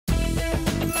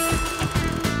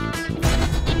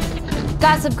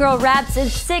Gossip Girl wraps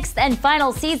its 6th and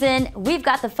final season. We've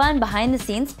got the fun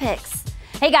behind-the-scenes pics.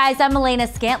 Hey guys, I'm Elena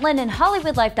Scantlin and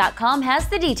HollywoodLife.com has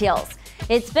the details.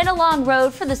 It's been a long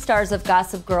road for the stars of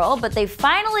Gossip Girl, but they've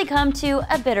finally come to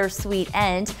a bittersweet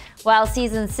end. While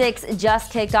season 6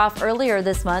 just kicked off earlier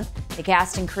this month, the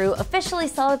cast and crew officially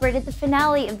celebrated the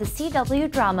finale of the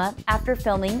CW drama after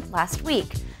filming last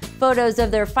week. Photos of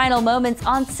their final moments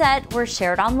on set were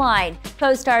shared online.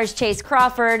 Co-stars Chace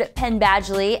Crawford, Penn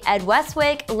Badgley, Ed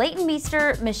Westwick, Leighton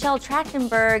Meester, Michelle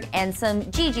Trachtenberg, and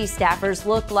some Gigi staffers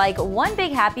looked like one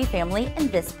big happy family in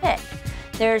this pic.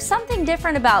 There's something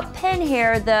different about Penn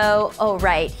here, though. Oh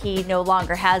right, he no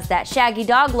longer has that shaggy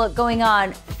dog look going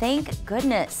on. Thank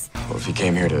goodness. Well, if you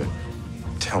came here to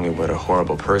tell me what a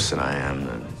horrible person I am,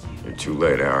 then you're too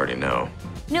late, I already know.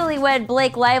 Newlywed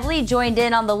Blake Lively joined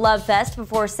in on the love fest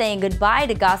before saying goodbye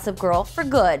to Gossip Girl for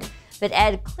good. But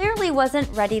Ed clearly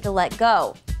wasn't ready to let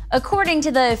go. According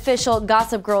to the official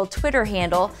Gossip Girl Twitter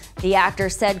handle, the actor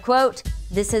said, quote,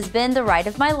 "This has been the ride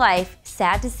of my life.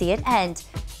 Sad to see it end."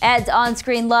 Ed's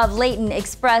on-screen love, Leighton,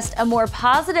 expressed a more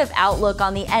positive outlook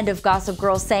on the end of Gossip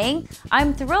Girl, saying,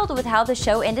 "I'm thrilled with how the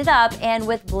show ended up and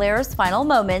with Blair's final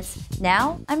moments.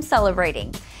 Now I'm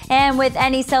celebrating." And with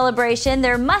any celebration,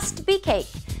 there must be cake.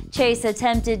 Chace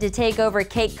attempted to take over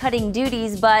cake-cutting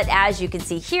duties, but as you can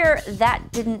see here, that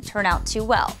didn't turn out too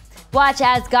well. Watch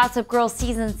as Gossip Girl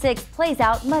Season 6 plays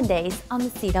out Mondays on the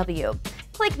CW.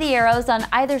 Click the arrows on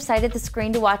either side of the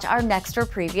screen to watch our next or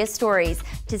previous stories.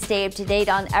 To stay up to date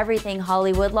on everything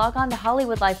Hollywood, log on to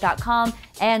HollywoodLife.com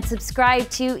and subscribe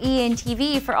to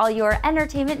ENTV for all your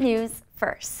entertainment news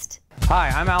first. Hi,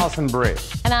 I'm Allison Brie.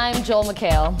 And I'm Joel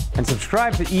McHale. And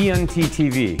subscribe to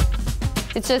ENTV.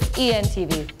 It's just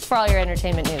ENTV for all your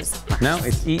entertainment news. No,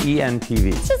 it's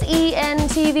EENTV. It's just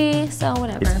ENTV, so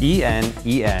whatever. It's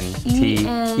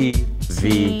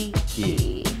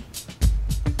ENENTEVE.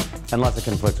 Unless it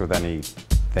conflicts with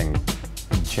anything,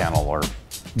 channel or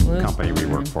company we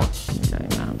work for.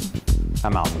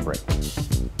 I'm Allison Brie.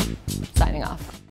 Signing off.